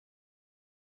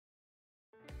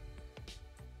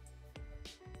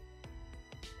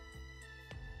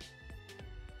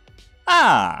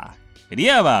Ah,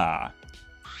 Ryoma!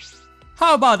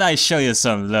 How about I show you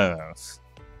some love?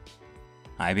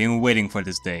 I've been waiting for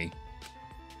this day.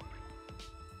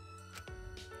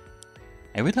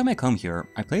 Every time I come here,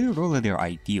 I play the role of their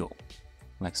ideal,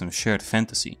 like some shared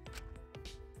fantasy.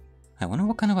 I wonder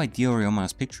what kind of ideal Ryoma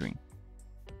is picturing.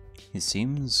 He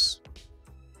seems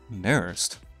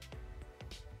embarrassed.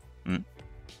 Well,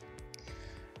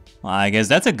 I guess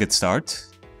that's a good start.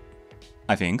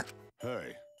 I think.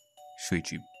 Hey.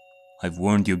 Shuichi, I've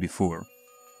warned you before,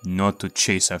 not to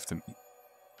chase after me.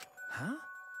 Huh?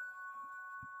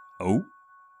 Oh?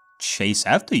 Chase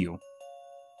after you?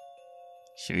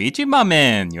 Shuichi, my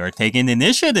man, you're taking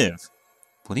initiative.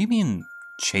 What do you mean,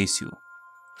 chase you?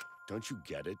 Don't you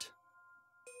get it?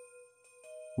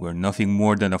 We're nothing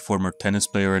more than a former tennis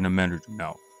player and a manager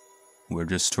now. We're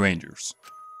just strangers.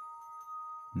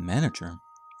 Manager?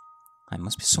 I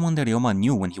must be someone that Ryoma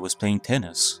knew when he was playing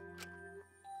tennis.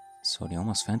 So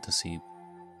Ryoma's fantasy,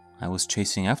 I was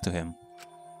chasing after him.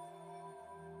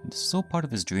 This is all part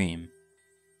of his dream.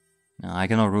 I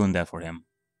cannot ruin that for him.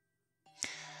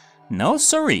 No,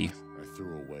 sorry. I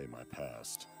threw away my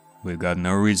past. We've got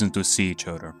no reason to see each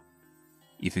other.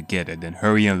 If you get it, then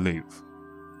hurry and leave.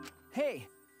 Hey!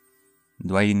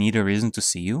 Do I need a reason to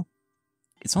see you?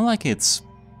 It's not like it's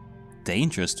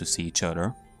dangerous to see each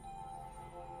other.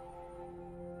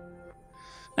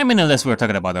 I mean, unless we're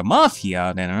talking about the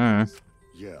Mafia, then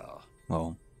Yeah.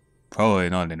 well, probably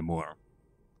not anymore.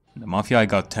 The Mafia I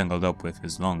got tangled up with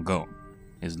is long gone.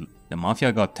 The Mafia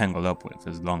I got tangled up with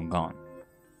is long gone.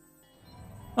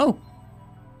 Oh!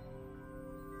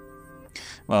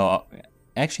 Well,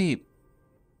 actually,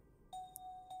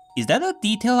 is that a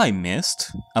detail I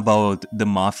missed about the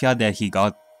Mafia that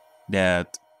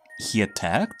he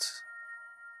attacked?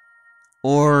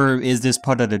 Or is this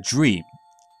part of the dream?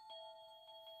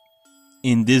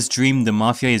 In this dream, the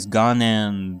Mafia is gone,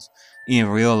 and in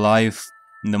real life,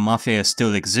 the Mafia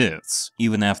still exists,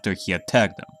 even after he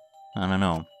attacked them. I don't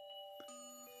know.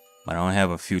 But I don't have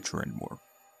a future anymore.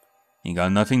 You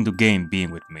got nothing to gain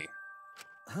being with me.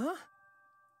 Huh?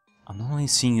 I'm not only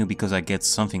seeing you because I get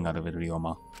something out of it,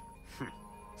 Ryoma.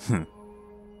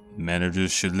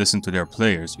 Managers should listen to their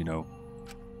players, you know.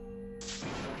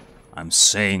 I'm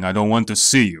saying I don't want to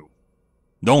see you.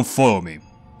 Don't follow me.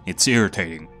 It's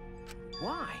irritating.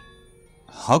 Why?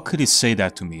 How could he say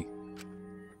that to me?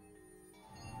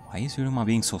 Why is Ryoma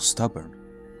being so stubborn?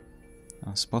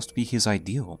 I'm supposed to be his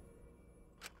ideal.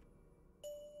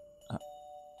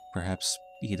 Perhaps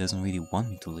he doesn't really want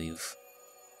me to leave.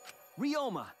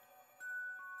 Ryoma!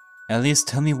 At least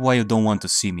tell me why you don't want to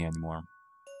see me anymore.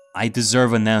 I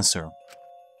deserve an answer.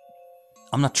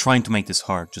 I'm not trying to make this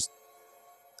hard, just...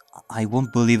 I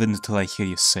won't believe it until I hear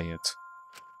you say it.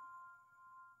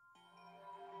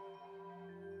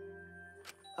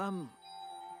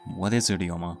 What is it,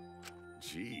 Ryoma?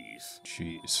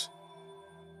 Jeez.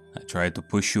 I tried to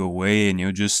push you away and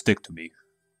you just stick to me.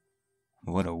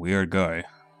 What a weird guy.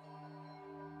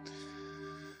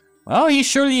 Well, he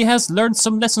surely has learned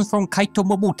some lessons from Kaito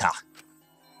Momuta.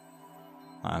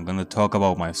 I'm gonna talk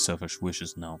about my selfish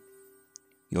wishes now.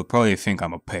 You'll probably think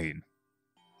I'm a pain.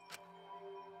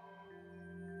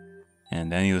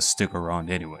 And then you'll stick around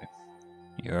anyway.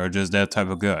 You're just that type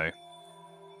of guy.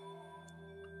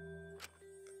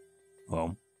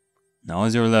 Well, now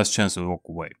is your last chance to walk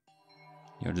away.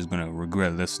 You're just gonna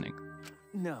regret listening.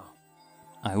 No.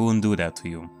 I wouldn't do that to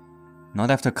you. Not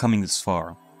after coming this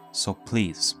far. So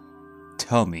please,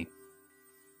 tell me.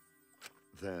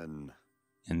 Then...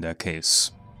 In that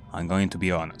case, I'm going to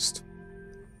be honest.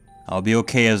 I'll be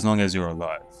okay as long as you're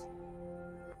alive.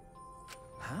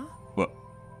 Huh?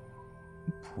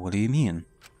 What do you mean?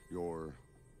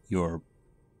 You're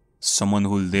someone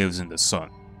who lives in the sun.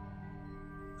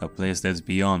 A place that's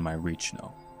beyond my reach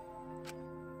now.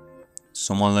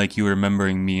 Someone like you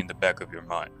remembering me in the back of your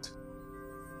mind.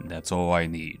 That's all I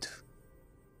need.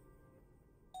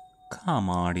 Come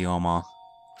on, Ryoma.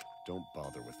 Don't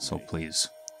bother with me. So please,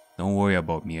 don't worry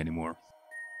about me anymore.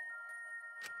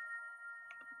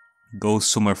 Go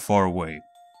somewhere far away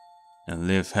and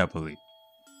live happily.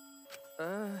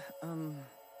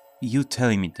 You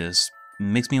telling me this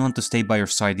makes me want to stay by your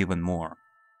side even more.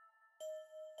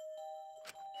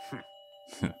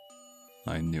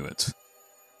 I knew it.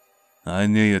 I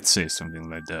knew you'd say something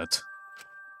like that.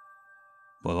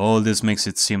 But all this makes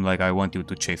it seem like I want you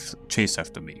to chase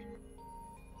after me.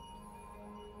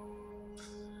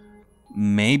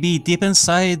 Maybe deep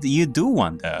inside you do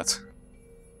want that.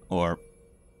 Or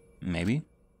maybe?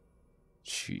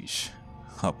 Sheesh,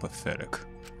 how pathetic.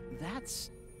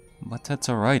 But that's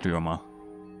alright, Ryoma.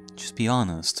 Just be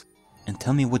honest and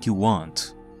tell me what you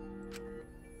want.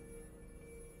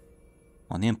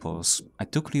 On impulse, I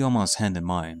took Ryoma's hand in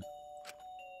mine.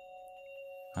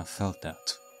 I felt that.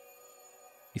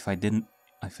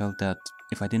 I felt that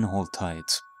if I didn't hold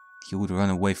tight, he would run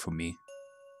away from me.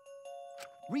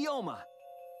 Ryoma!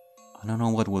 I don't know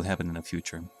what will happen in the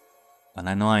future, but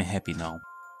I know I'm happy now.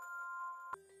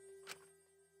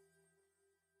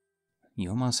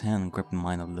 Ryoma's hand gripped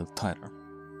mine a little tighter.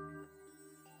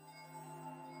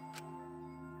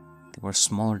 They were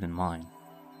smaller than mine,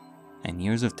 and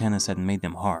years of tennis had made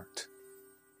them hard,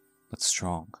 but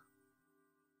strong.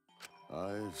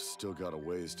 I've still got a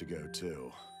ways to go,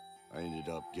 too. I ended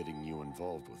up getting you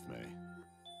involved with me.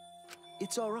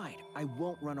 It's all right. I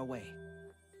won't run away.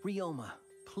 Ryoma,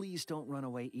 please don't run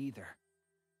away either.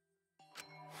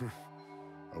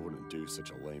 I wouldn't do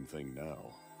such a lame thing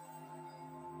now.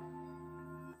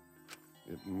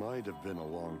 It might have been a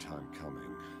long time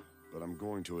coming, but I'm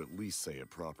going to at least say it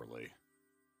properly.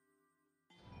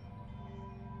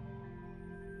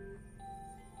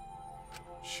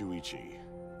 Shuichi,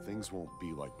 things won't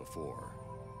be like before,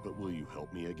 but will you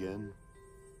help me again?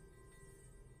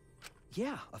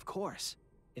 Yeah, of course.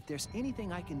 If there's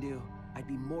anything I can do, I'd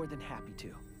be more than happy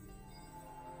to.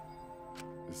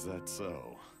 Is that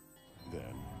so?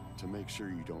 Then, to make sure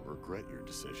you don't regret your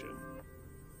decision,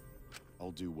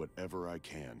 I'll do whatever I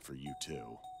can for you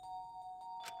too.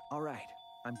 All right,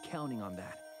 I'm counting on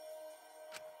that.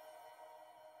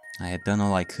 I had done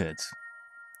all I could.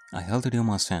 I held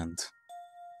Ryoma's hand,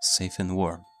 safe and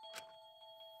warm.